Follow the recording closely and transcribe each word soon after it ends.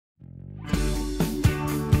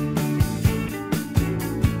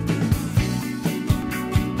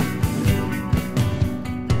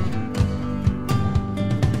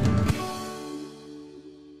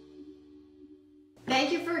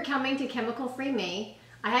for coming to Chemical Free Me.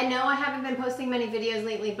 I haven't been posting many videos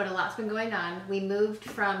lately, but a lot's been going on. We moved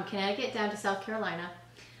from Connecticut down to South Carolina.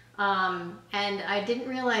 And I didn't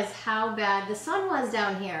realize how bad the sun was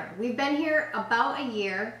down here. We've been here about a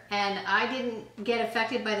year and I didn't get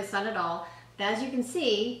affected by the sun at all. But as you can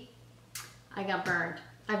see, I got burned.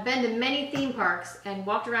 I've been to many theme parks and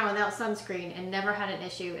walked around without sunscreen and never had an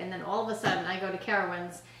issue. And then all of a sudden I go to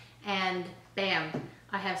Carowinds and bam,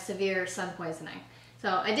 I have severe sun poisoning. So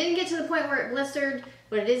I didn't get to the point where it blistered,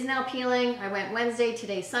 but it is now peeling. I went Wednesday,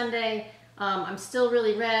 today's Sunday. I'm still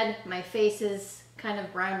really red. My face is kind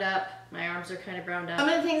of browned up. My arms are kind of browned up. Some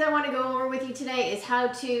of the things I want to go over with you today is how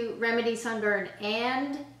to remedy sunburn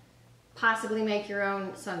and possibly make your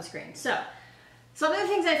own sunscreen. So some of the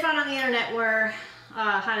things I found on the internet were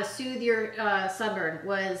how to soothe your sunburn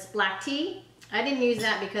was black tea. I didn't use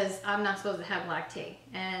that because I'm not supposed to have black tea.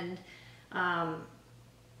 And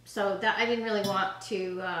so that I didn't really want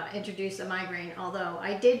to introduce a migraine, although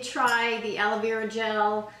I did try the aloe vera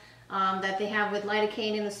gel that they have with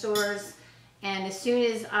lidocaine in the stores, and as soon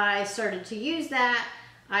as I started to use that,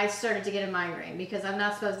 I started to get a migraine because I'm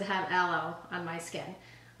not supposed to have aloe on my skin.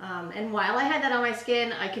 And while I had that on my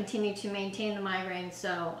skin, I continued to maintain the migraine,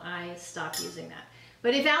 so I stopped using that.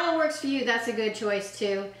 But if aloe works for you, that's a good choice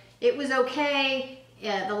too. It was okay.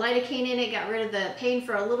 Yeah, the lidocaine in it got rid of the pain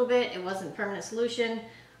for a little bit. It wasn't a permanent solution.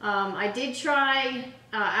 I did try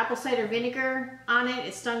apple cider vinegar on it.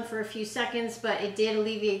 It stung for a few seconds, but it did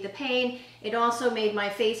alleviate the pain. It also made my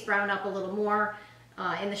face brown up a little more.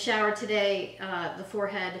 In the shower today, the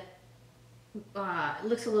forehead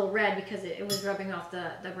looks a little red because it was rubbing off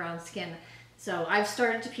the brown skin. So I've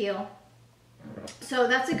started to peel. So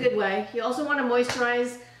that's a good way. You also want to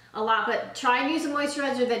moisturize a lot, but try and use a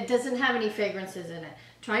moisturizer that doesn't have any fragrances in it.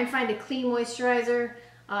 Try and find a clean moisturizer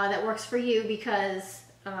that works for you because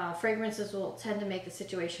fragrances will tend to make the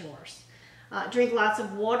situation worse. Drink lots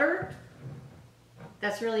of water.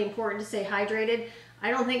 That's really important to stay hydrated.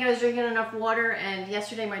 I don't think I was drinking enough water, and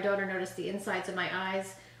yesterday my daughter noticed the insides of my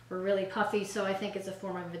eyes were really puffy, so I think it's a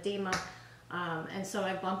form of edema. And so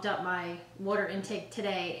I bumped up my water intake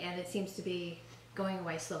today, and it seems to be going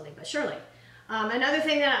away slowly but surely. Another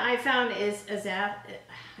thing that I found is I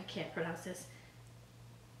can't pronounce this.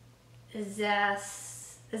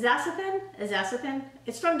 Astaxanthin.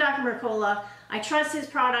 It's from Dr. Mercola. I trust his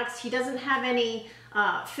products. He doesn't have any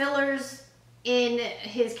fillers in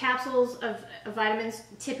his capsules of vitamins.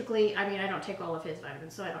 Typically, I mean, I don't take all of his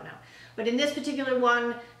vitamins, so I don't know. But in this particular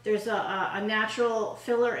one, there's a natural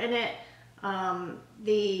filler in it.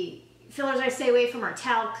 The fillers I stay away from are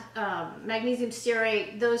talc, magnesium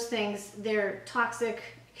stearate, those things. They're toxic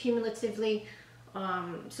cumulatively.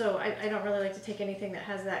 So I don't really like to take anything that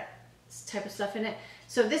has that type of stuff in it.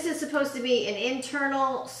 So this is supposed to be an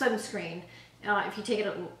internal sunscreen if you take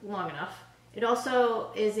it long enough. It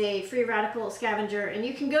also is a free radical scavenger, and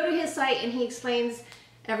you can go to his site and he explains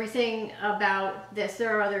everything about this.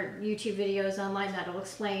 There are other YouTube videos online that will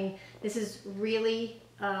explain. This is really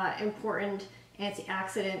important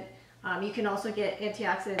antioxidant. You can also get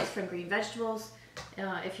antioxidants from green vegetables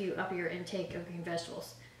if you up your intake of green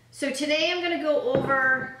vegetables. So today I'm going to go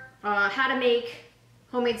over how to make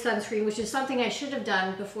homemade sunscreen, which is something I should have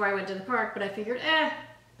done before I went to the park, but I figured, I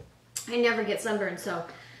never get sunburned, so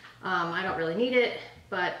I don't really need it,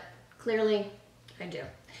 but clearly I do.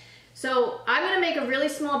 So I'm going to make a really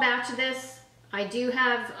small batch of this. I do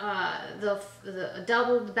have the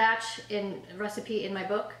doubled batch recipe in my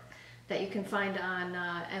book that you can find on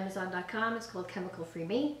Amazon.com. It's called Chemical Free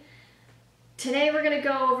Me. Today we're going to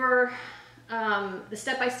go over the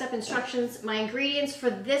step-by-step instructions. My ingredients for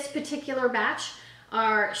this particular batch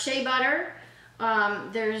are shea butter.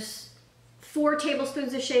 There's 4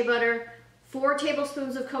 tablespoons of shea butter, 4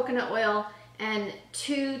 tablespoons of coconut oil, and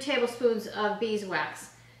 2 tablespoons of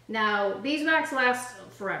beeswax. Now, beeswax lasts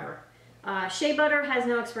forever. Shea butter has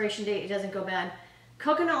no expiration date. It doesn't go bad.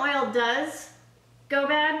 Coconut oil does go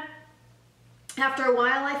bad after a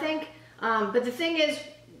while, I think. But the thing is,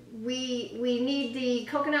 we need the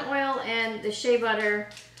coconut oil and the shea butter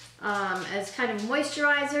as kind of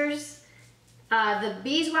moisturizers. The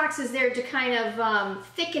beeswax is there to kind of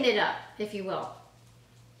thicken it up, if you will.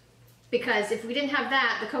 Because if we didn't have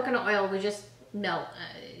that, the coconut oil would just melt.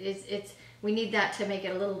 We need that to make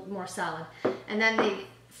it a little more solid. And then the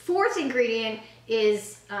 4th ingredient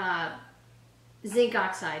is zinc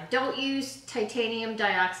oxide. Don't use titanium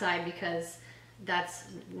dioxide because that's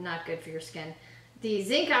not good for your skin. The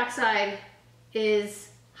zinc oxide is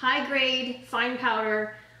high grade, fine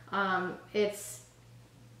powder. It's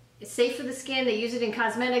safe for the skin. They use it in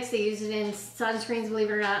cosmetics. They use it in sunscreens, believe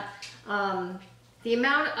it or not. The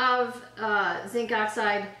amount of zinc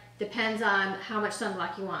oxide depends on how much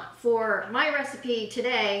sunblock you want. For my recipe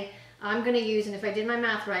today, I'm going to use, and if I did my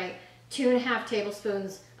math right, 2.5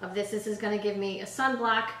 tablespoons of this. This is going to give me a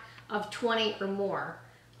sunblock of 20 or more.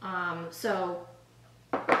 So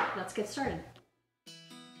let's get started.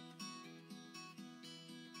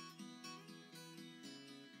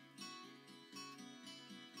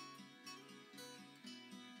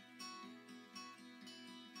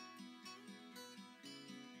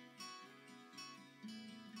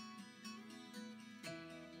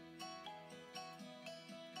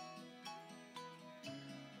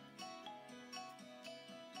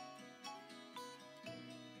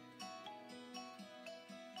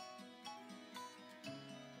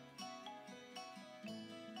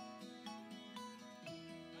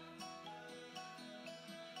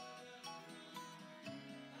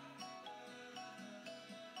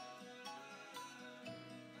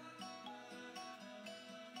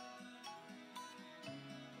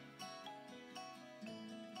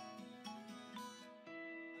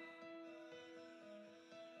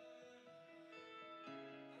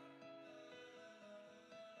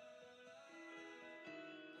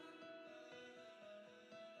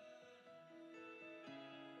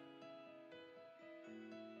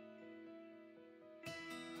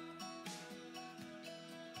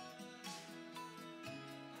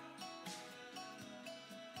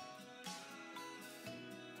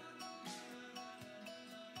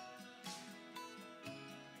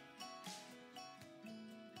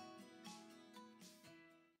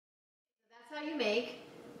 How you make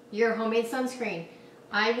your homemade sunscreen.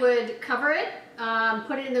 I would cover it,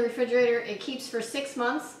 put it in the refrigerator. It keeps for 6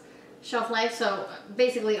 months shelf life, so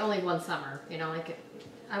basically only one summer. You know, like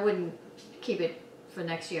I wouldn't keep it for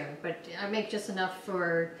next year, but I make just enough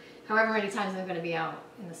for however many times I'm going to be out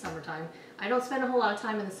in the summertime. I don't spend a whole lot of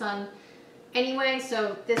time in the sun anyway,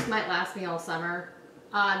 so this might last me all summer.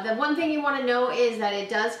 The one thing you want to know is that it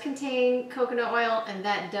does contain coconut oil, and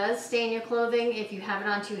that does stain your clothing if you have it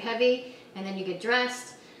on too heavy and then you get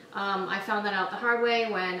dressed. I found that out the hard way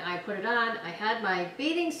when I put it on. I had my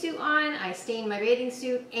bathing suit on, I stained my bathing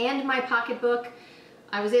suit and my pocketbook.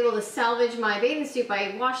 I was able to salvage my bathing suit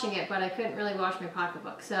by washing it, but I couldn't really wash my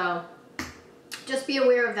pocketbook. So just be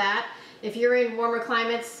aware of that. If you're in warmer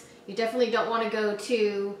climates, you definitely don't want to go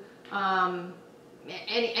to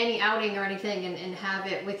any outing or anything and have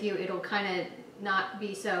it with you. It'll kind of not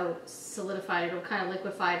be so solidified, it'll kind of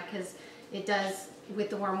liquefied, because it does, with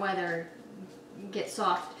the warm weather, get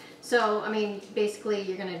soft. So, I mean, basically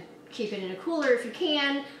you're going to keep it in a cooler if you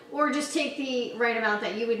can, or just take the right amount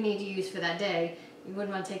that you would need to use for that day. You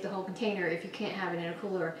wouldn't want to take the whole container if you can't have it in a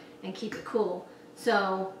cooler and keep it cool.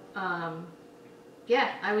 So,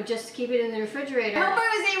 yeah, I would just keep it in the refrigerator. I hope I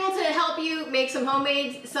was able to help you make some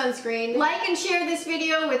homemade sunscreen. Like and share this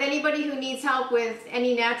video with anybody who needs help with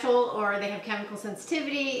any natural, or they have chemical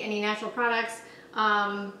sensitivity, any natural products.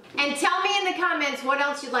 And tell me in the comments what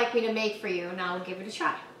else you'd like me to make for you, and I'll give it a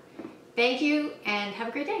try. Thank you, and have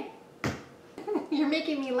a great day. You're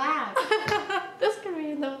making me laugh. This could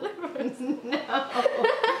be in the livers.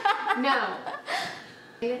 No.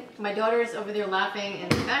 My daughter's over there laughing in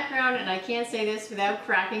the background, and I can't say this without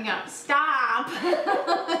cracking up. Stop!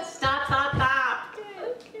 Stop, stop, stop.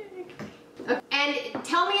 Okay. And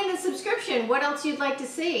tell me in the subscription what else you'd like to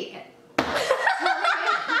see. Tell me